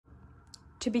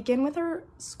To begin with our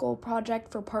skull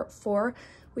project for part 4,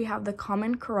 we have the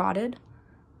common carotid,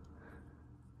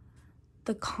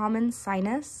 the common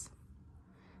sinus,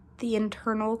 the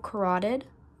internal carotid,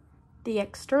 the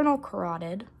external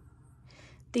carotid,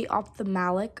 the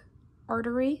ophthalmic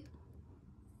artery,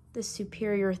 the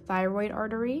superior thyroid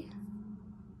artery,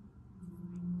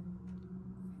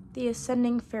 the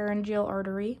ascending pharyngeal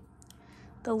artery,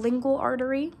 the lingual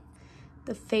artery,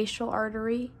 the facial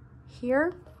artery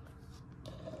here,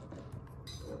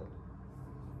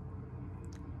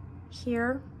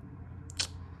 here,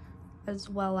 as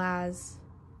well as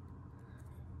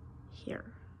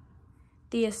here.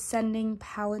 The ascending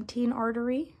palatine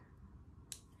artery,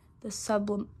 the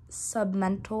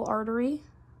submental artery,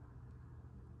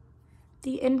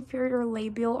 the inferior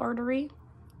labial artery,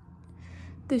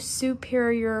 the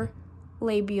superior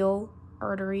labial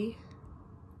artery,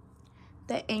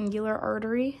 the angular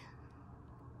artery,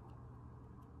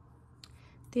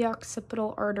 the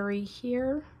occipital artery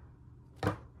here,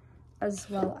 as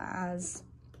well as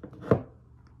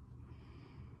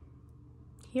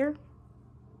here,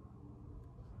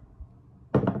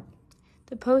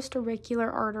 the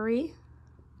postauricular artery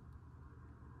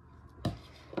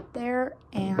there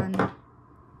and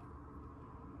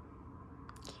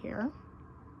here,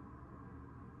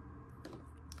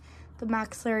 the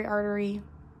maxillary artery,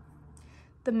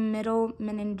 the middle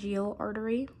meningeal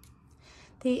artery,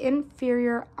 the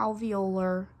inferior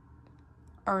alveolar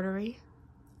artery,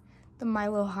 the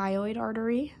mylohyoid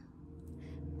artery,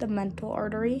 the mental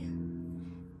artery,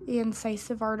 the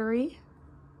incisive artery,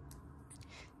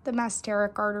 the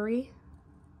masteric artery,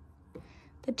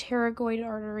 the pterygoid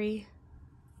artery,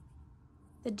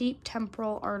 the deep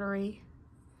temporal artery,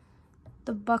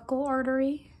 the buccal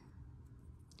artery,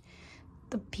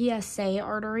 the PSA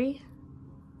artery.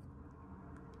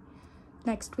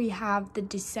 Next we have the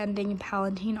descending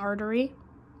palatine artery,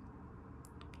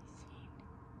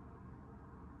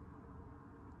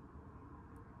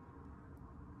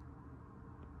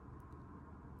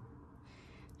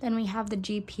 then we have the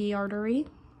GP artery,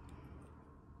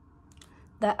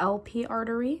 the LP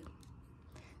artery,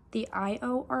 the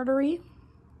IO artery,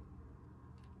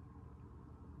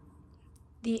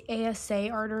 the ASA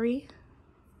artery,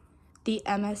 the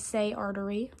MSA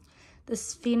artery, the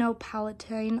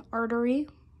sphenopalatine artery,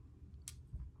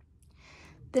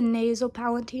 the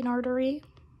nasopalatine artery,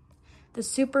 the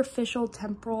superficial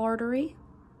temporal artery,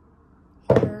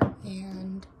 here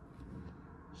and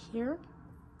here,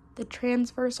 the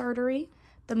transverse artery,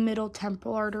 the middle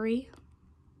temporal artery,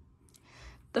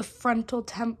 the frontal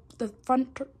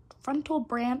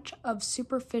branch of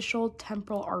superficial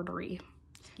temporal artery,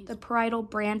 the parietal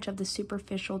branch of the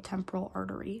superficial temporal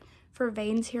artery. For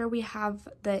veins here, we have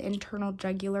the internal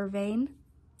jugular vein.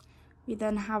 We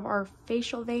then have our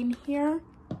facial vein here,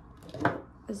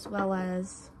 as well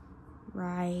as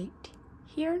right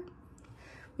here.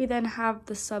 We then have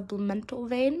the submental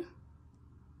vein,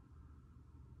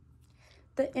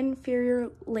 the inferior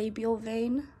labial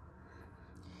vein,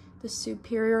 the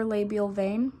superior labial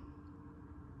vein,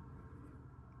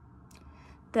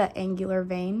 the angular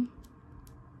vein,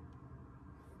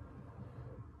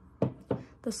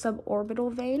 the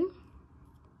suborbital vein,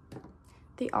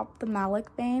 the ophthalmic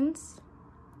veins,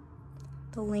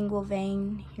 the lingual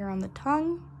vein here on the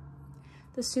tongue,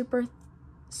 the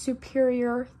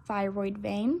superior thyroid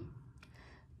vein,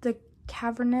 the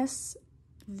cavernous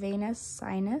venous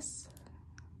sinus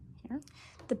here,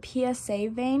 the PSA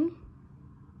vein,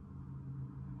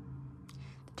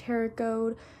 the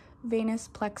pterygoid venous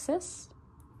plexus,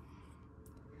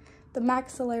 the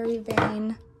maxillary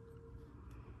vein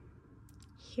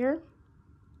here,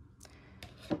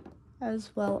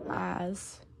 as well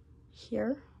as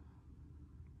here,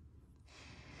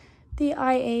 the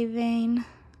IA vein,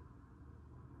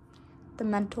 the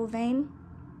mental vein,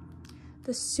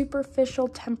 the superficial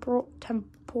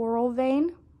temporal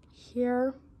vein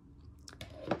here,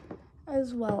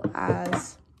 as well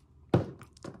as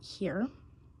here,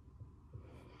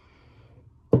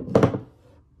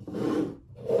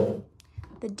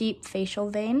 the deep facial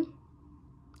vein,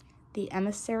 the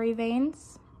emissary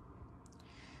veins,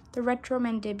 the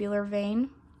retromandibular vein,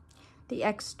 the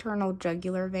external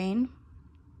jugular vein,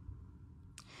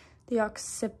 the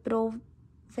occipital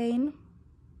vein,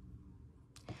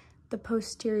 the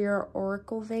posterior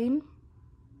auricle vein,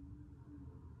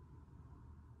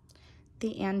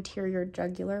 the anterior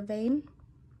jugular vein.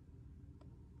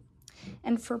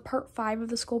 And for part 5 of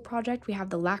the skull project, we have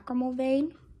the lacrimal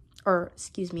vein,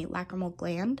 lacrimal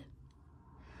gland.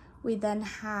 We then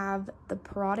have the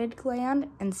parotid gland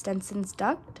and Stenson's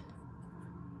duct.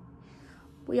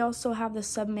 We also have the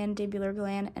submandibular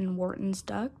gland and Wharton's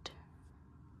duct.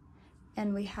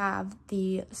 And we have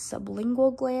the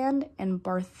sublingual gland and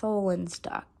Bartholin's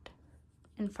duct.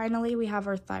 And finally, we have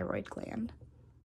our thyroid gland.